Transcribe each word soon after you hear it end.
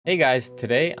Hey guys,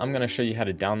 today I'm going to show you how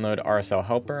to download RSL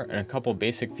Helper and a couple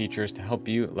basic features to help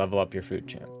you level up your food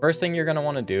champ. First thing you're going to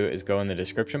want to do is go in the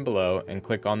description below and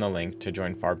click on the link to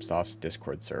join Farbstoff's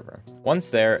Discord server. Once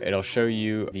there, it'll show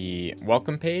you the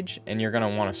welcome page and you're going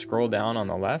to want to scroll down on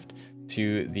the left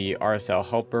to the RSL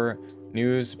Helper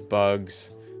News,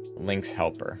 Bugs, Links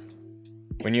Helper.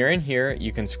 When you're in here,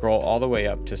 you can scroll all the way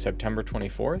up to September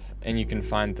 24th and you can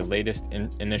find the latest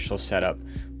initial setup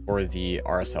for the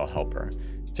RSL Helper.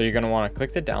 So you're going to want to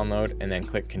click the download and then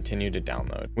click continue to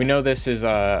download. We know this is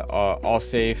all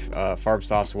safe,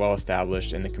 Farbstoff's well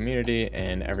established in the community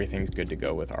and everything's good to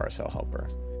go with RSL Helper.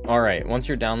 All right, once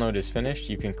your download is finished,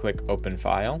 you can click open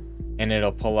file and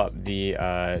it'll pull up the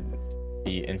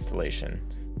installation.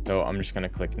 So I'm just going to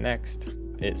click next.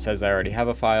 It says I already have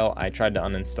a file. I tried to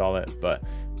uninstall it, but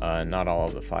not all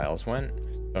of the files went.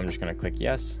 So I'm just going to click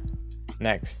yes,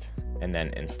 next, and then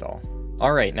install.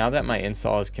 All right, now that my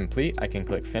install is complete, I can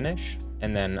click finish,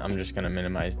 and then I'm just gonna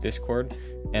minimize Discord,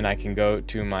 and I can go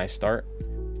to my start,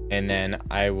 and then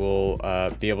I will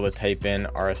be able to type in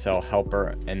RSL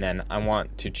Helper, and then I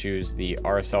want to choose the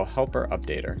RSL Helper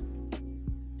Updater.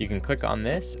 You can click on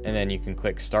this, and then you can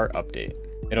click Start Update.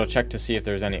 It'll check to see if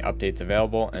there's any updates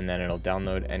available, and then it'll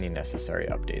download any necessary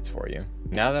updates for you.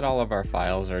 Now that all of our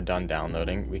files are done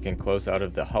downloading, we can close out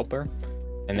of the helper,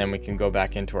 and then we can go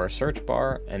back into our search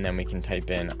bar and then we can type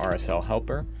in RSL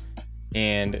Helper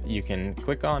and you can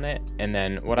click on it. And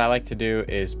then what I like to do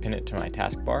is pin it to my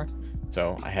taskbar.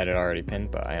 So I had it already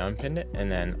pinned, but I unpinned it, and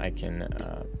then I can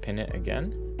pin it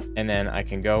again. And then I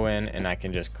can go in and I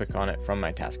can just click on it from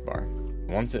my taskbar.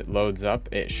 Once it loads up,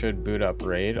 it should boot up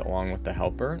RAID along with the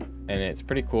helper. And it's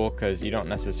pretty cool because you don't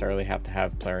necessarily have to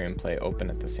have Plarium Play open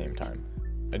at the same time.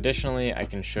 Additionally, I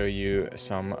can show you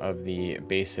some of the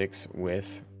basics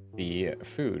with the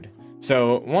food.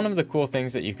 So one of the cool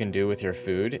things that you can do with your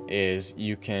food is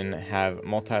you can have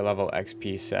multi-level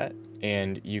XP set,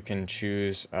 and you can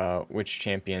choose which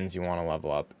champions you want to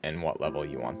level up and what level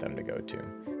you want them to go to.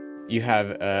 You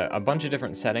have a bunch of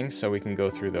different settings, so we can go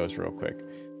through those real quick.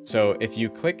 So if you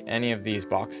click any of these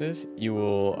boxes, you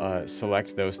will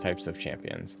select those types of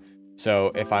champions.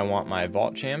 So if I want my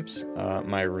Vault champs,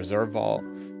 my Reserve Vault,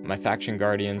 my Faction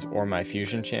Guardians, or my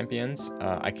Fusion champions,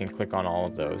 I can click on all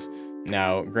of those.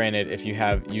 Now, granted, if you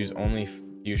have use only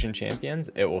Fusion champions,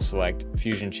 it will select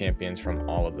Fusion champions from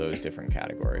all of those different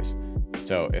categories.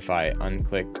 So if I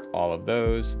unclicked all of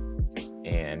those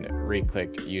and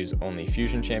re-clicked use only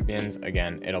Fusion champions,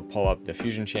 again, it'll pull up the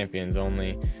Fusion champions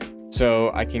only.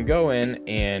 So I can go in,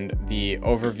 and the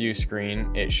overview screen,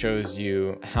 it shows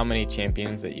you how many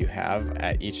champions that you have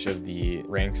at each of the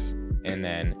ranks. And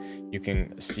then you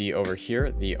can see over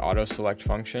here the auto select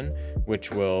function,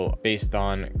 which will, based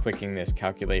on clicking this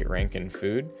calculate rank and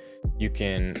food, you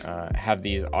can have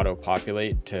these auto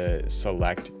populate to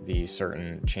select the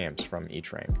certain champs from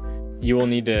each rank. You will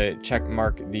need to check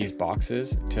mark these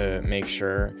boxes to make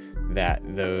sure that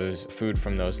those food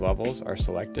from those levels are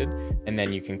selected, and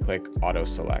then you can click auto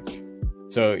select.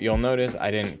 So you'll notice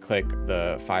I didn't click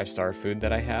the 5-star food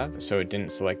that I have, so it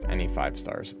didn't select any 5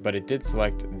 stars, but it did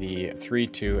select the 3,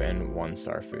 2, and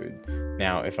 1-star food.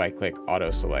 Now, if I click auto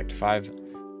select 5,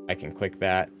 I can click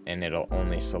that and it'll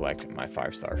only select my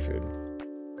 5-star food.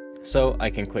 So I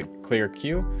can click clear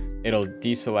queue, it'll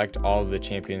deselect all of the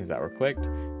champions that were clicked.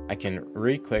 I can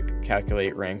re-click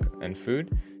calculate rank and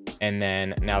food. And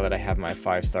then now that I have my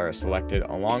 5 stars selected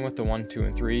along with the 1, 2,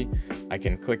 and 3, I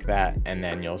can click that, and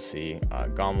then you'll see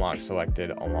Gomlock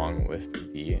selected along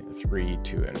with the 3,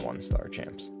 2, and 1-star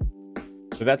champs.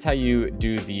 So that's how you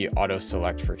do the auto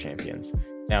select for champions.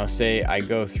 Now say I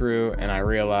go through and I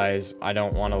realize I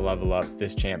don't want to level up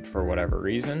this champ for whatever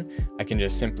reason, I can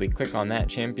just simply click on that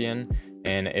champion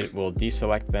and it will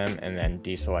deselect them and then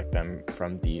deselect them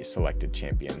from the selected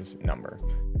champions number.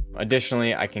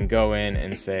 Additionally, I can go in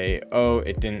and say, oh,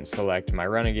 it didn't select my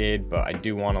Renegade, but I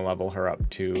do want to level her up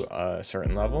to a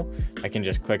certain level. I can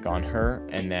just click on her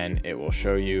and then it will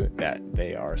show you that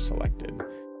they are selected.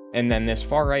 And then this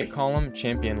far right column,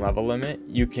 champion level limit,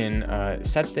 you can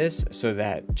set this so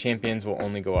that champions will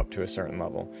only go up to a certain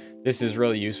level. This is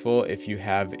really useful if you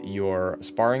have your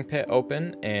sparring pit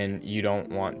open and you don't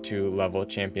want to level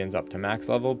champions up to max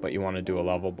level, but you want to do a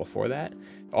level before that.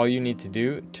 All you need to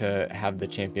do to have the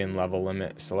champion level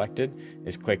limit selected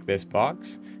is click this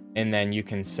box, and then you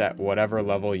can set whatever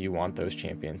level you want those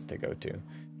champions to go to.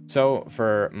 So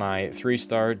for my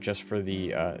 3-star, just for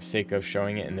the sake of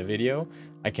showing it in the video,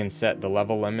 I can set the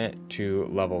level limit to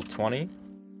level 20.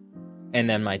 And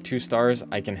then my 2 stars,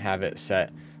 I can have it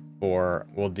set for,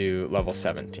 we'll do level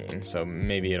 17. So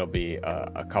maybe it'll be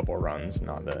a couple runs,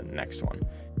 not the next one.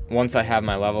 once I have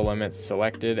my level limits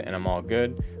selected and I'm all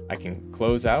good, I can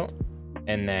close out,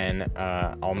 and then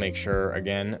I'll make sure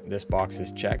again this box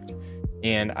is checked.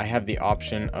 And I have the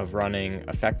option of running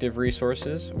effective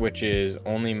resources, which is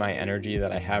only my energy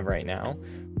that I have right now,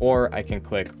 or I can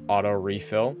click auto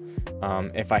refill.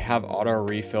 If I have auto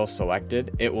refill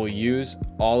selected, it will use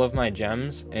all of my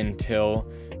gems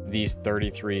until these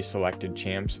 33 selected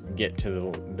champs get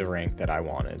to the rank that I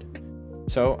wanted.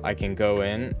 So I can go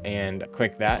in and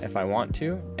click that if I want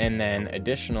to, and then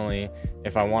additionally,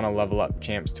 if I want to level up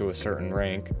champs to a certain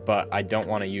rank, but I don't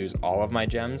want to use all of my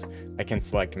gems, I can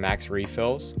select max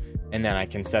refills, and then I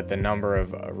can set the number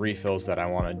of refills that I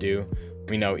want to do.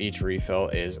 We know each refill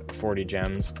is 40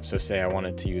 gems, so say I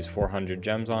wanted to use 400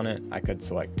 gems on it, I could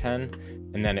select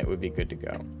 10, and then it would be good to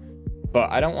go.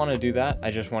 But I don't want to do that, I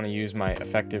just want to use my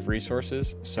effective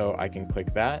resources, so I can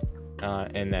click that.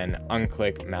 And then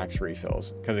unclick max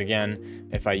refills, because again,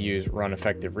 if I use run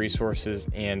effective resources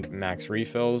and max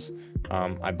refills,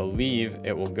 I believe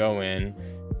it will go in,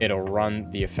 it'll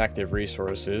run the effective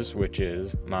resources, which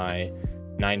is my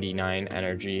 99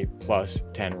 energy plus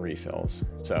 10 refills.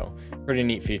 So pretty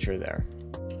neat feature there.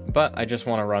 But I just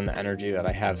want to run the energy that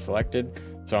I have selected,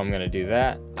 so I'm going to do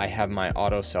that. I have my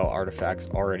auto sell artifacts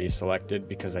already selected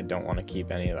because I don't want to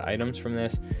keep any of the items from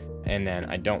this. And then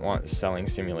I don't want selling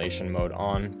simulation mode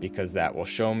on because that will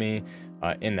show me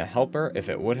in the helper if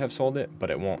it would have sold it, but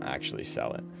it won't actually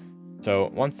sell it. So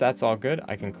once that's all good,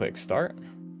 I can click start,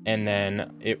 and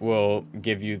then it will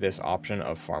give you this option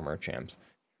of farmer champs.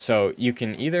 So you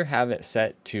can either have it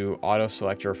set to auto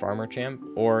select your farmer champ,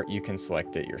 or you can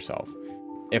select it yourself.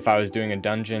 If I was doing a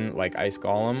dungeon like Ice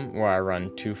Golem where I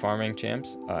run 2 farming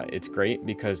champs, it's great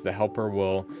because the helper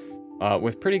will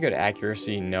with pretty good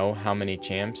accuracy know how many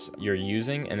champs you're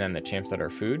using and then the champs that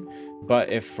are food. But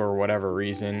if for whatever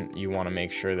reason you want to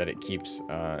make sure that it keeps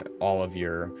all of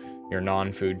your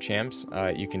non-food champs,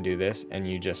 you can do this and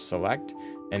you just select,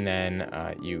 and then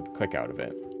you click out of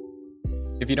it.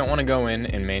 If you don't want to go in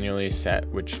and manually set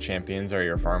which champions are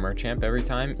your farmer champ every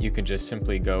time, you could just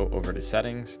simply go over to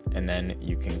settings, and then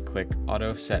you can click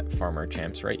auto set farmer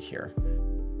champs right here.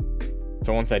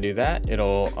 So once I do that,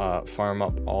 it'll farm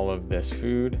up all of this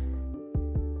food.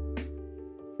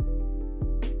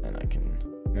 And I can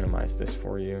minimize this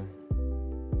for you.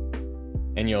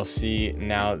 And you'll see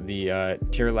now the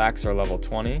tier lacks are level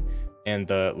 20 and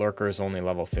the lurker is only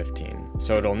level 15.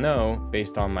 So it'll know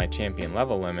based on my champion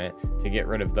level limit to get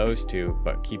rid of those 2,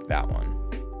 but keep that one.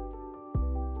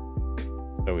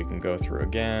 So we can go through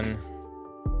again.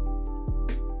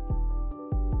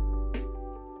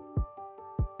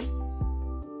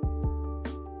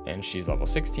 And she's level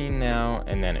 16 now,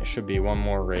 and then it should be one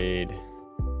more raid.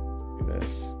 Do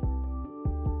this.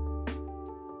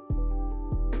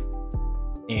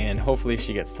 And hopefully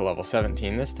she gets to level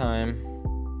 17 this time.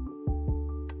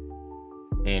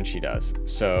 And she does.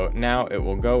 So now it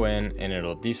will go in and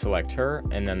it'll deselect her,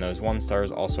 and then those 1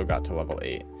 stars also got to level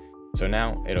 8. So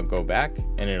now it'll go back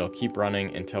and it'll keep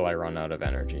running until I run out of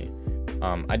energy.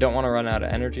 I don't want to run out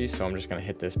of energy, so I'm just going to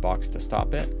hit this box to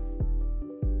stop it.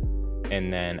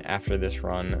 And then after this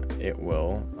run, it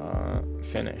will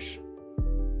finish.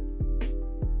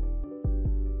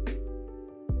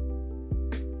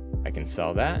 I can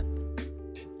sell that.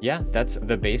 Yeah, that's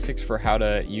the basics for how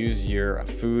to use your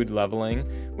food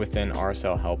leveling within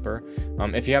RSL Helper.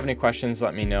 If you have any questions,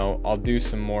 let me know. I'll do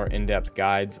some more in-depth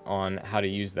guides on how to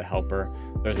use the helper.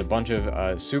 There's a bunch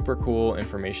of super cool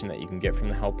information that you can get from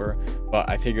the helper, but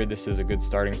I figured this is a good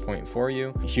starting point for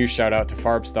you. A huge shout out to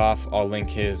Farbstoff. I'll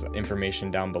link his information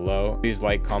down below. Please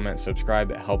like, comment, subscribe.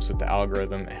 It helps with the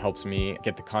algorithm. It helps me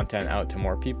get the content out to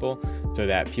more people so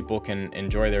that people can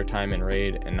enjoy their time in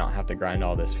raid and not have to grind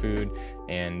all this food.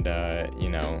 And you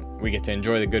know, we get to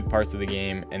enjoy the good parts of the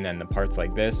game, and then the parts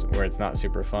like this where it's not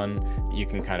super fun, you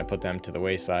can kind of put them to the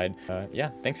wayside.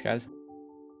 Yeah, thanks guys.